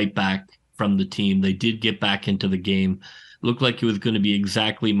good fight back from the team. They did get back into the game. Looked like it was going to be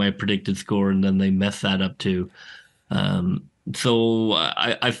exactly my predicted score, and then they messed that up too. So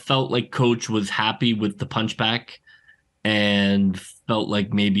I felt like Coach was happy with the punchback and felt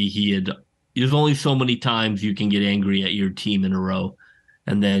like maybe there's only so many times you can get angry at your team in a row,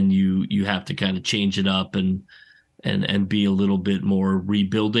 and then you have to kind of change it up and be a little bit more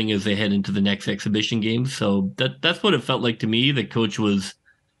rebuilding as they head into the next exhibition game. So that's what it felt like to me. The Coach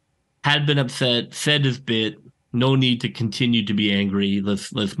had been upset, said his bit, no need to continue to be angry.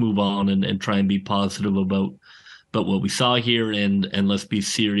 Let's move on and try and be positive about what we saw here, and let's be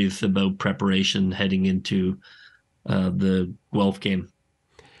serious about preparation heading into the Guelph game.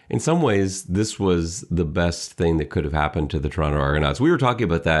 In some ways, this was the best thing that could have happened to the Toronto Argonauts. We were talking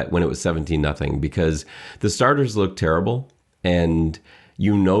about that when it was 17-0 because the starters looked terrible, and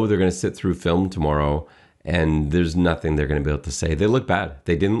they're going to sit through film tomorrow, and there's nothing they're going to be able to say. They look bad.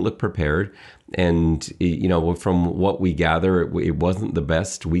 They didn't look prepared. And, from what we gather, it wasn't the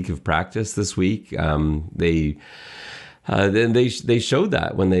best week of practice this week. They showed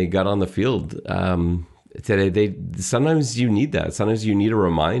that when they got on the field today. Sometimes you need that. Sometimes you need a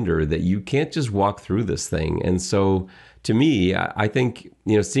reminder that you can't just walk through this thing. And so, to me, I think,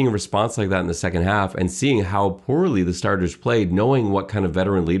 seeing a response like that in the second half and seeing how poorly the starters played, knowing what kind of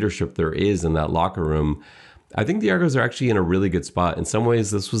veteran leadership there is in that locker room, I think the Argos are actually in a really good spot. In some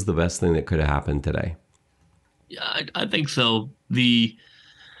ways, this was the best thing that could have happened today. Yeah, I think so.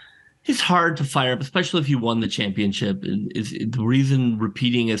 It's hard to fire up, especially if you won the championship. The reason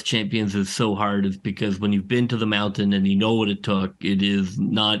repeating as champions is so hard is because when you've been to the mountain and you know what it took, it is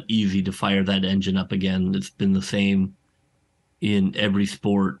not easy to fire that engine up again. It's been the same in every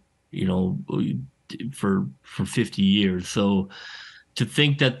sport, for 50 years. So to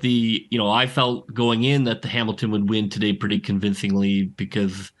think that I felt going in that the Hamilton would win today pretty convincingly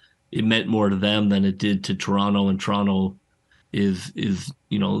because it meant more to them than it did to Toronto, and Toronto is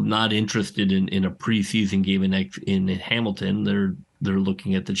not interested in a preseason game in Hamilton. They're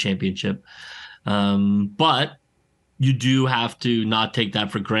looking at the championship. But you do have to not take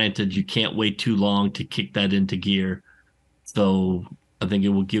that for granted. You can't wait too long to kick that into gear. So I think it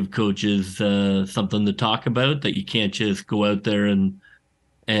will give coaches something to talk about, that you can't just go out there and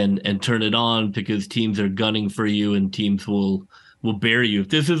turn it on because teams are gunning for you and teams will bury you. If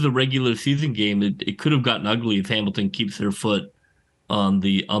this is a regular season game, it could have gotten ugly if Hamilton keeps their foot on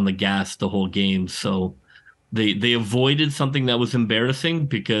the gas the whole game. So they avoided something that was embarrassing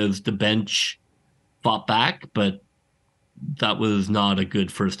because the bench fought back, but that was not a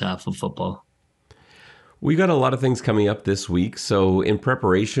good first half of football. We got a lot of things coming up this week. So in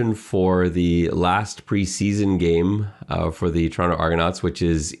preparation for the last preseason game for the Toronto Argonauts, which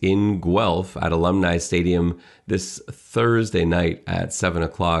is in Guelph at Alumni Stadium this Thursday night at 7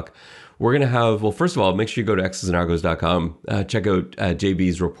 o'clock, we're going to have, well, first of all, make sure you go to xsandargos.com. Check out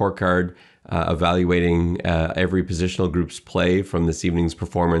JB's report card evaluating every positional group's play from this evening's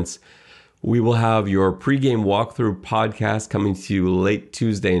performance. We will have your pregame walkthrough podcast coming to you late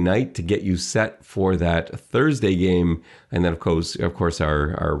Tuesday night to get you set for that Thursday game. And then, of course,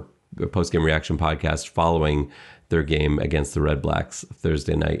 our postgame reaction podcast following their game against the Red Blacks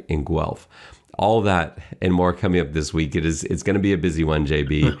Thursday night in Guelph. All that and more coming up this week. It's going to be a busy one,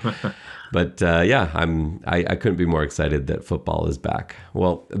 JB. But I couldn't be more excited that football is back.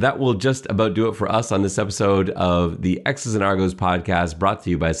 Well, that will just about do it for us on this episode of the X's and Argos podcast, brought to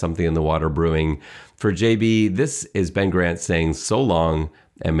you by Something in the Water Brewing. For JB, this is Ben Grant saying so long,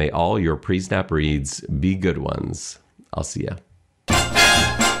 and may all your pre-snap reads be good ones. I'll see ya.